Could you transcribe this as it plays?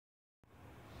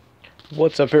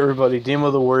What's up, everybody?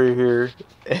 Demo the Warrior here,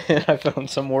 and I found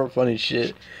some more funny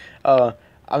shit. I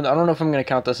don't know if I'm gonna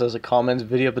count this as a comments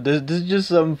video, but this is just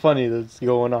something funny that's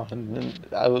going on, and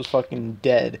I was fucking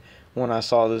dead when I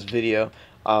saw this video.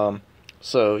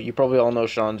 So you probably all know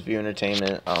Sean's View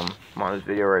Entertainment. I'm on his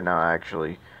video right now,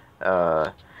 actually.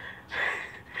 I'm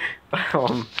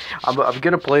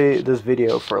gonna play this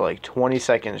video for like 20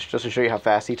 seconds just to show you how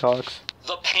fast he talks.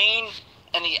 The pain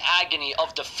and the agony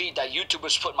of defeat that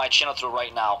YouTubers put my channel through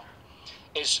right now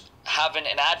is having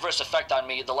an adverse effect on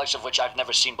me, the likes of which I've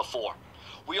never seen before.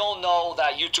 We all know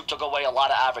that YouTube took away a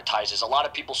lot of advertisers. A lot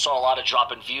of people saw a lot of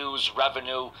drop in views,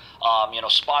 revenue,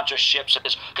 sponsorships.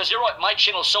 Because you're right, my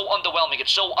channel is so underwhelming.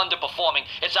 It's so underperforming.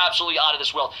 It's absolutely out of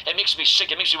this world. It makes me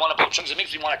sick. It makes me want to blow chunks. It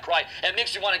makes me want to cry. It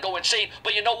makes me want to go insane.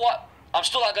 But you know what? I'm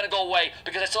still not going to go away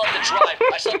because I still have the drive,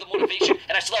 I still have the motivation,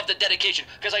 and I still have the dedication.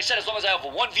 Because I said as long as I have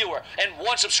one viewer and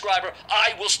one subscriber,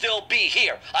 I will still be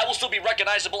here. I will still be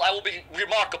recognizable. I will be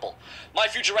remarkable. My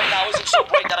future right now isn't so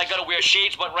bright that I got to wear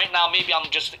shades, but right now maybe I'm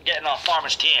just getting a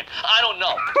farmer's tan. I don't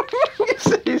know.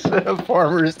 He said a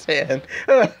farmer's tan.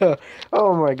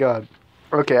 Oh my god.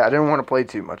 Okay, I didn't want to play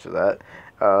too much of that.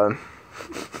 I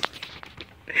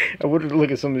would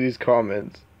look at some of these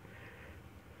comments.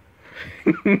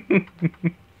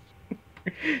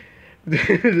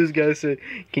 This guy said,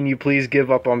 "Can you please give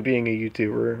up on being a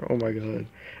YouTuber?" Oh my god.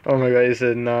 Oh my god, he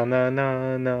said, "Nah, nah,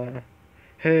 nah, nah.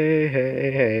 Hey,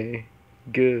 hey, hey.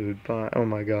 Goodbye." Oh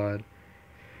my god.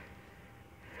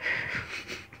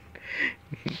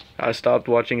 I stopped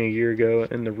watching a year ago,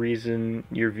 and the reason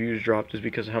your views dropped is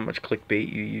because of how much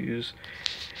clickbait you use.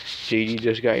 JD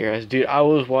just got your ass. Dude, I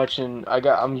was watching,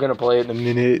 I'm gonna play it in a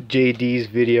minute, JD's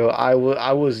video. I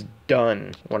was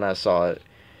done when I saw it.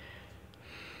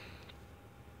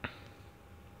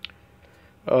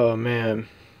 Oh, man.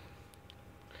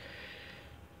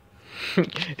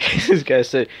 This guy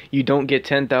said, "You don't get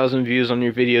 10,000 views on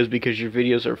your videos because your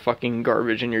videos are fucking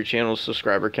garbage and your channel's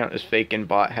subscriber count is fake and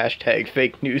bot. Hashtag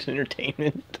fake news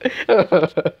entertainment."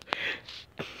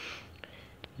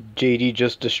 JD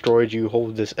just destroyed you.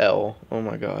 Hold this L. Oh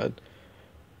my god.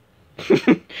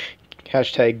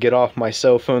 Hashtag get off my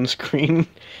cell phone screen.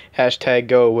 Hashtag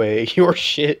go away. Your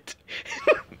shit.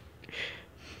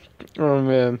 Oh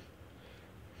man.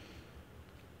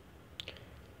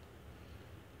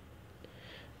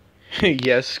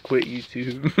 Yes, quit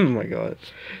YouTube. Oh my god.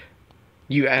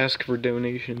 You ask for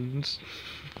donations.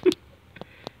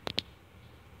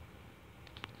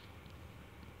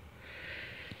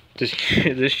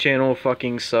 This channel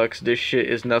fucking sucks. This shit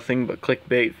is nothing but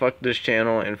clickbait. Fuck this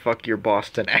channel and fuck your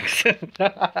Boston accent.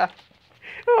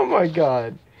 Oh my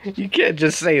god. You can't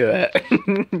just say that.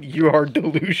 You are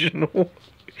delusional.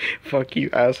 Fuck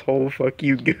you, asshole. Fuck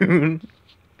you, goon.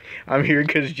 I'm here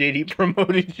because JD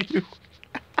promoted you.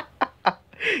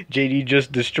 JD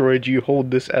just destroyed you.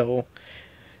 Hold this L.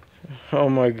 Oh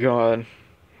my god.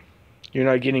 You're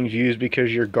not getting views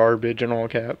because you're garbage in all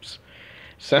caps.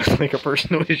 Sounds like a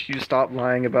personal issue. Stop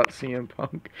lying about CM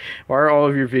Punk. Why are all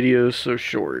of your videos so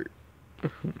short?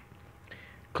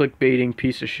 Clickbaiting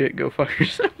piece of shit. Go fuck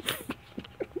yourself.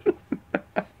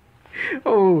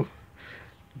 Oh.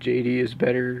 JD is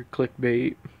better.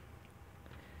 Clickbait.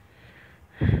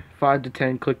 5 to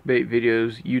 10 clickbait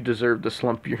videos. You deserve the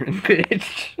slump you're in,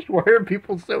 bitch. Why are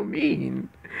people so mean?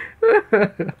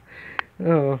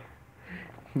 Oh.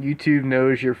 YouTube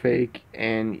knows you're fake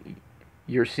and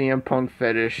your CM Punk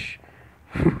fetish.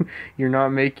 You're not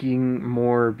making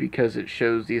more because it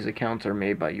shows these accounts are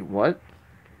made by you. What?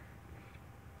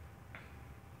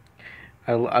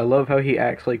 I love how he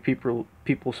acts like people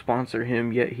sponsor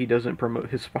him, yet he doesn't promote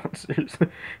his sponsors.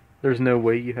 There's no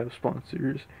way you have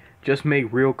sponsors. Just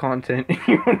make real content and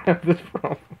you won't have this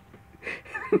problem.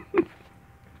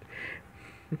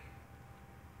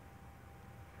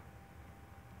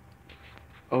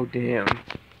 Oh damn.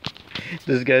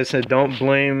 This guy said, "Don't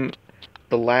blame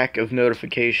the lack of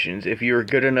notifications. If you were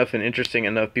good enough and interesting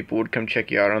enough, people would come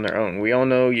check you out on their own. We all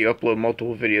know you upload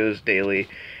multiple videos daily,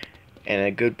 and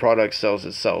a good product sells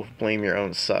itself. Blame your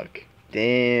own suck."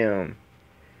 Damn.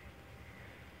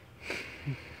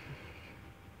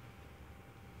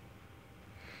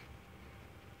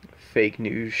 Fake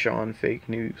news, Sean. Fake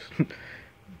news.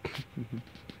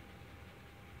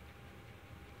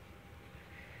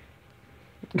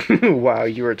 Wow,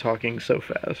 you are talking so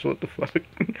fast. What the fuck?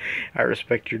 I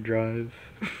respect your drive.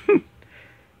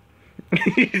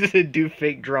 He said, "Do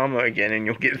fake drama again and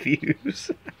you'll get views."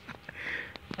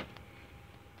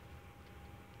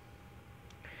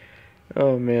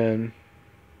 Oh man.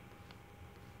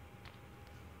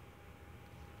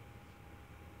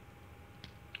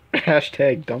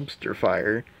 Hashtag dumpster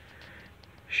fire.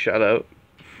 Shut up.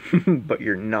 But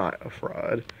you're not a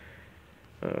fraud.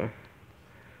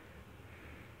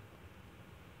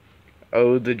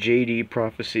 Oh, the JD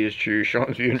prophecy is true.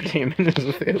 Sean's View Entertainment is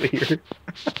a failure.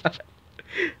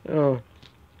 Oh.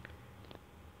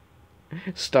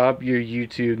 Stop your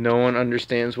YouTube. No one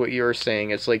understands what you're saying.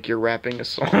 It's like you're rapping a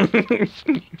song.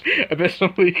 I bet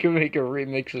somebody can make a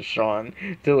remix of Sean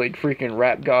to like freaking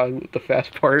Rap God with the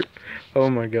fast part. Oh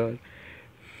my god.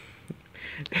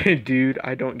 Dude,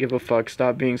 I don't give a fuck.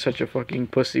 Stop being such a fucking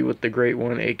pussy with the great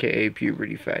one, aka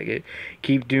puberty faggot.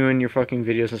 Keep doing your fucking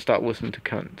videos and stop listening to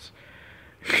cunts.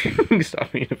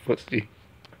 Stop being a pussy.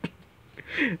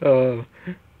 Oh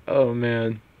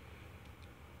man.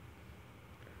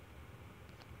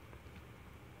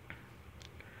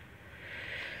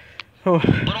 Oh.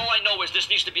 But all I know is this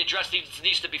needs to be addressed, this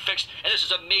needs to be fixed, and this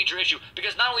is a major issue,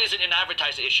 because not only is it an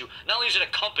advertiser issue, not only is it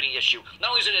a company issue, not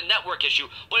only is it a network issue,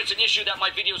 but it's an issue that my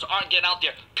videos aren't getting out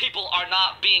there. People are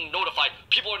not being notified.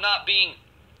 People are not being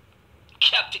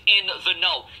kept in the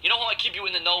know. You know how I keep you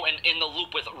in the know and in the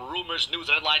loop with rumors, news,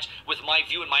 and headlines, with my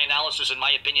view and my analysis and my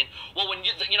opinion? Well, when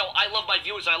you know, I love my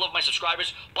viewers and I love my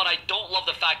subscribers, but I don't love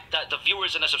the fact that the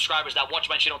viewers and the subscribers that watch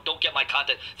my channel don't get my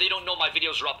content. They don't know my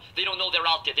videos are up. They don't know they're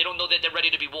out there. They don't know that they're ready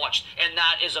to be watched. And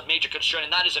that is a major concern,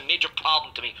 and that is a major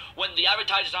problem to me. When the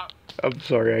advertisers aren't... I'm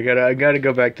sorry, I gotta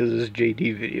go back to this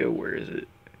JD video. Where is it?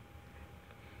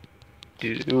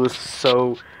 Dude, it was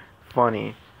so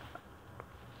funny.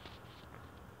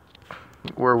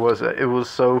 Where was it? It was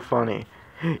so funny.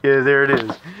 Yeah, there it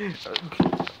is.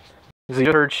 So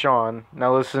you heard Sean.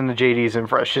 Now listen to JD's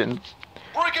impression.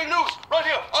 Breaking news right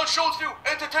here on Sean's View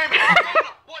Entertainment. Dana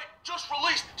White just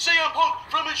released CM Punk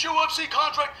from his UFC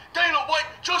contract. Dana White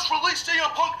just released CM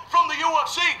Punk from the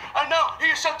UFC, and now he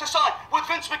is set to sign with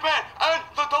Vince McMahon and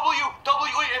the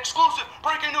WWE. Exclusive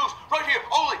breaking news right here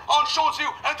only on Sean's View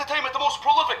Entertainment, the most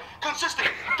prolific, consistent,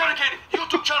 dedicated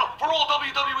YouTube channel for all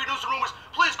WWE news and rumors.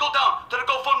 Please go down to the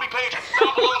GoFundMe page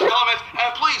down below in the comments,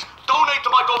 and please donate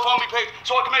to my GoFundMe page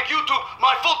so I can make YouTube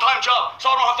my full-time job, so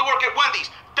I don't have to work at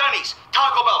Wendy's, Denny's,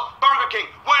 Taco Bell, Burger King,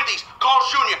 Wendy's, Carl's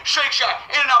Jr., Shake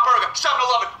Shack, In-N-Out Burger,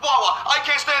 7-Eleven, Wawa. I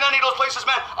can't stand any of those places,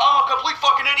 man. I'm a complete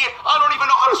fucking idiot. I don't even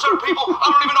know how to serve people. I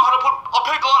don't even know how to put a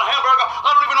pickle on a hamburger. I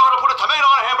don't even know how to put a tomato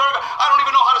on a hamburger. I don't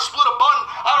even know how to split a bun.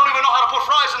 I don't even know how to put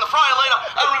fries in the fryer later.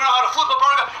 I don't even know how to flip a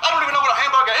burger. I don't even know what a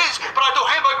hamburger is, but I do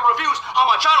hamburger reviews on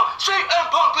my channel. CM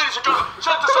Punk, ladies and gentlemen,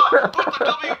 set aside with the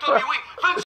WWE.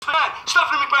 Vince McMahon,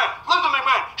 Stephanie McMahon, Linda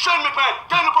McMahon, Shane McMahon,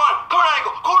 Daniel Bryan, Kurt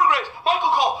Angle, Corey Graves,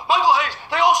 Michael Cole, Michael Hayes,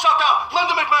 they all shot down.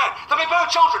 Linda McMahon, the McMahon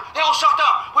children, they all shot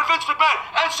down with Vince McMahon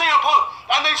and CM Punk,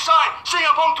 and they signed CM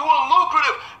Punk to a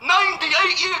lucrative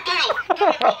 98-year deal to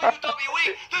the WWE.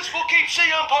 This will keep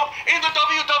CM Punk in the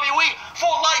WWE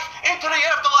for life, into the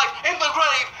afterlife, in the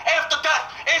grave, after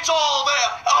death. It's all there,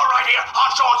 all right here on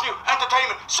Sean's View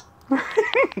Entertainment.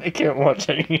 I can't watch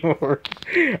anymore.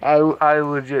 I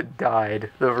legit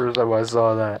died the first time I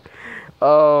saw that.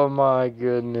 Oh my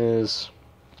goodness.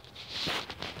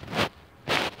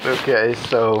 Okay,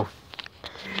 so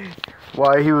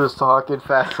why he was talking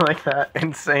fast like that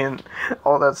and saying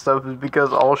all that stuff is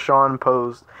because all Sean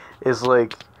posts is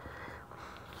like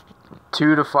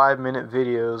 2 to 5 minute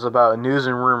videos about news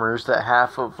and rumors that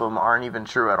half of them aren't even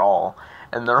true at all.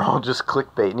 And they're all just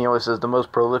clickbait. And he always says the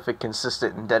most prolific,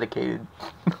 consistent, and dedicated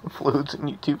uploads in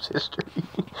YouTube's history.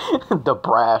 The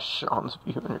brash Sean's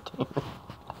View Entertainment.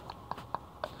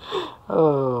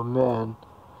 Oh, man.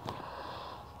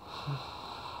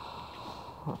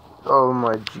 Oh,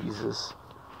 my Jesus.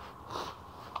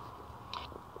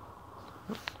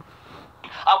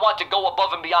 I want to go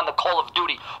above and beyond the call of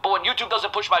duty. But when YouTube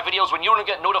doesn't push my videos, when you don't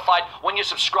get notified, when you're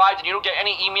subscribed and you don't get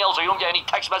any emails or you don't get any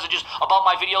text messages about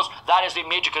my videos, that is a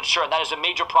major concern. That is a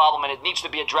major problem, and it needs to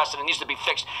be addressed and it needs to be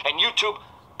fixed. And YouTube,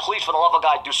 please, for the love of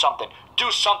God, do something. Do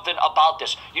something about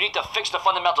this. You need to fix the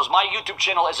fundamentals. My YouTube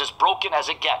channel is as broken as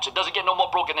it gets. It doesn't get no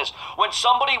more broken than this. When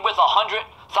somebody with 100,000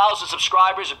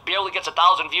 subscribers barely gets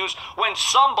 1,000 views, when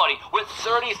somebody with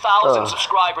 30,000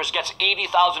 subscribers gets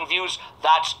 80,000 views,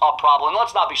 that's a problem. And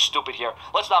let's not be stupid here.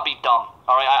 Let's not be dumb.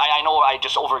 All right, I know I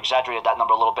just over-exaggerated that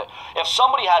number a little bit. If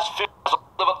somebody has 50,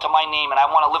 live up to my name, and I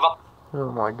want to live up...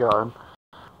 Oh my God.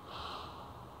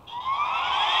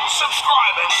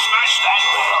 Subscribe and smash that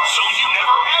bell so you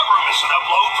never ever miss an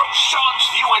upload from Sean's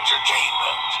View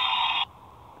Entertainment.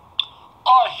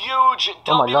 A huge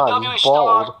WWE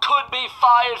star could be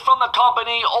fired from the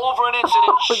company over an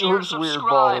incident. Share,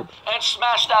 subscribe, and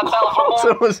smash that bell for more.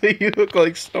 Someone say you look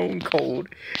like Stone Cold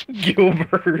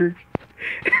Gilbert.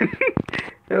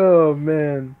 Oh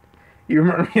man, you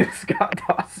remind me of Scott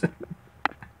Dawson.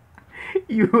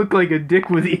 You look like a dick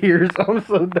with ears. I'm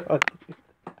so done.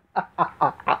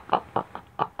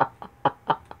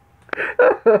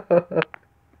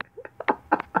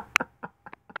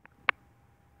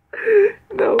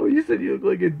 No, you said you look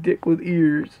like a dick with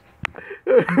ears.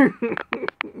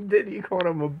 Then you called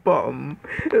him a bum.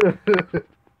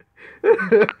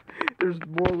 There's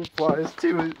more replies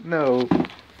to it. No.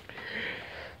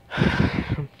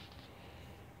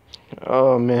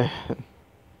 Oh man.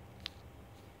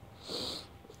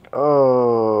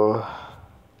 Oh.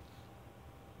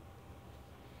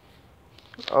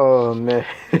 Oh man.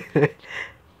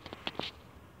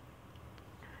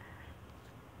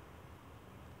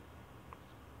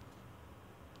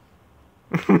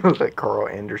 Like Carl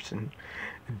Anderson.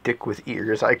 Dick with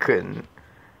ears. I couldn't.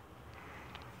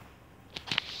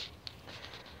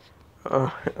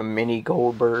 A mini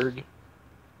Goldberg.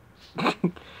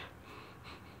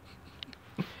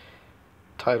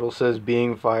 Title says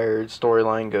being fired.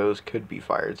 Storyline goes could be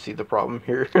fired. See the problem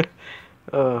here?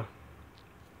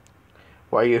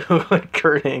 Why you look like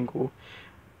Kurt Angle?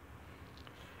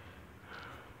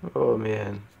 Oh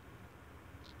man.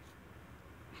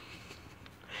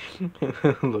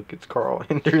 Look, it's Carl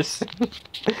Anderson.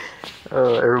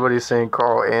 Everybody's saying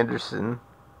Carl Anderson.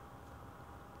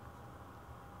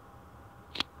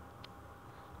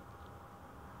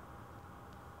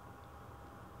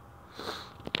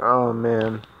 Oh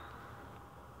man.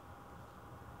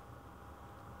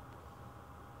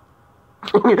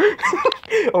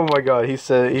 Oh my god, he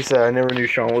said I never knew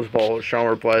Sean was bald. Sean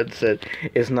replied, said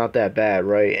it's not that bad,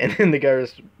 right? And then the guy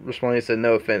responded, said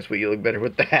no offense, but you look better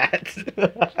with that.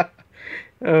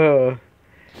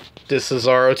 Does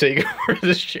Cesaro take over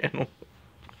this channel?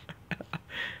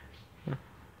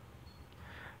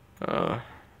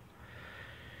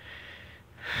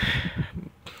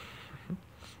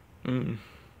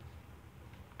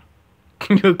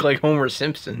 You look like Homer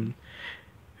Simpson.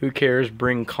 Who cares?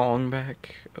 Bring Kong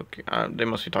back. Okay, they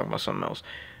must be talking about something else.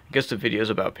 I guess the video's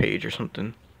about Paige or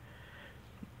something.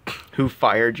 Who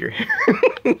fired your hair?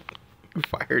 Who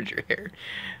fired your hair?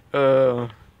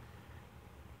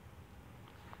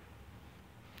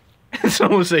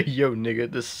 Someone say, "Yo, nigga,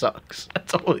 this sucks."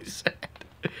 That's all he said.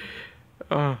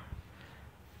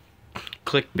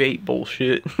 Clickbait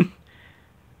bullshit.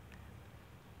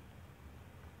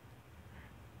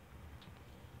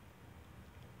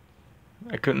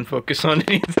 I couldn't focus on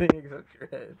anything except your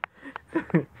head.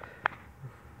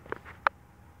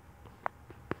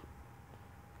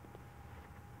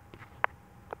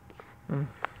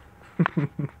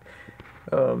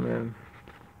 Oh man.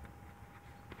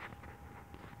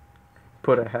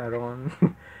 Put a hat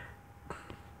on.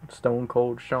 Stone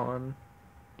Cold Sean.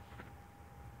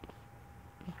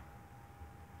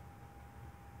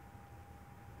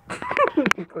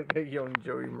 Look like a young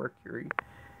Joey Mercury.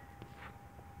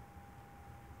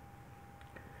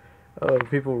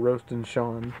 People roasting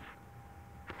Sean.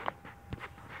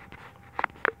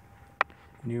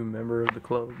 New member of the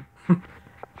club.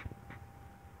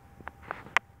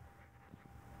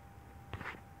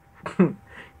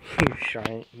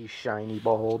 He's shiny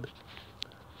bald.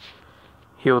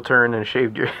 Heel turn and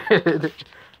shaved your head.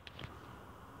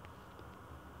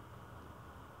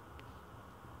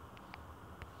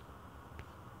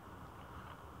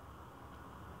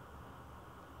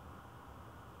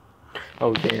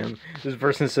 Oh damn. This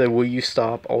person said, "Will you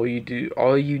stop? All you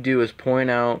do is point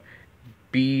out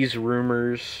B's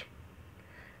rumors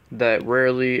that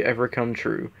rarely ever come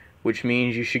true, which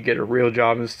means you should get a real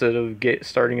job instead of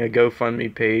starting a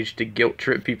GoFundMe page to guilt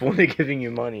trip people into giving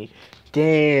you money."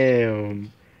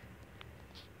 Damn.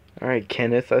 Alright,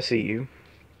 Kenneth, I see you.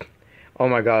 Oh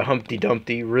my god, Humpty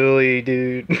Dumpty. Really,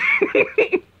 dude?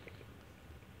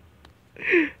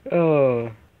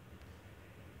 Oh.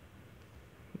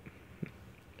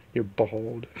 You're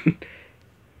bald.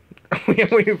 I'm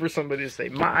waiting for somebody to say,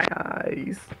 "My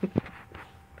eyes."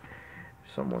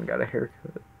 Someone got a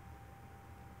haircut.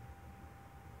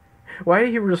 Why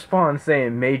did he respond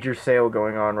saying major sale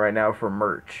going on right now for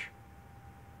merch?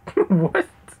 What?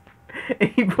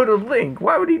 And he put a link.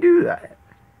 Why would he do that?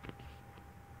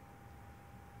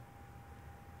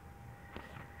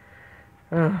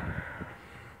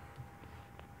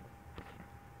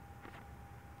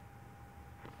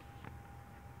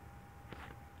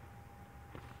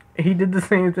 He did the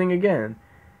same thing again.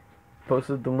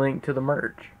 Posted the link to the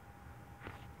merch.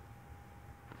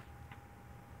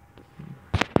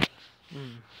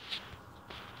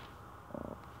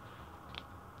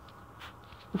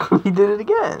 He did it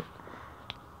again.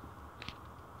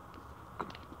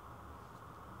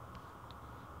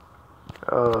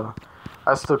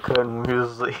 I still couldn't.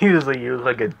 He was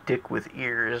like a dick with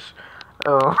ears.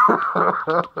 Oh.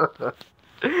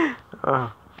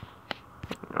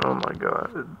 Oh Oh my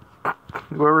god.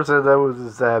 Whoever said that was a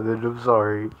savage, I'm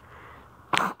sorry.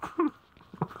 Fucking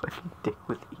dick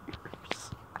with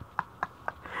ears.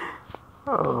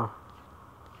 Oh.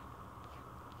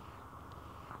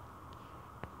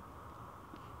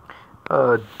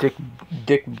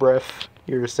 Dick breath.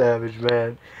 You're a savage,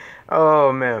 man.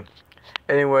 Oh man.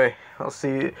 Anyway, I'll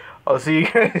see you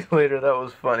guys later. That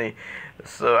was funny.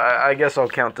 So I guess I'll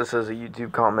count this as a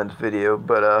YouTube comments video.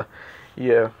 But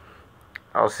yeah,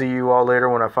 I'll see you all later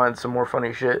when I find some more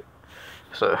funny shit.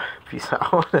 So peace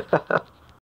out.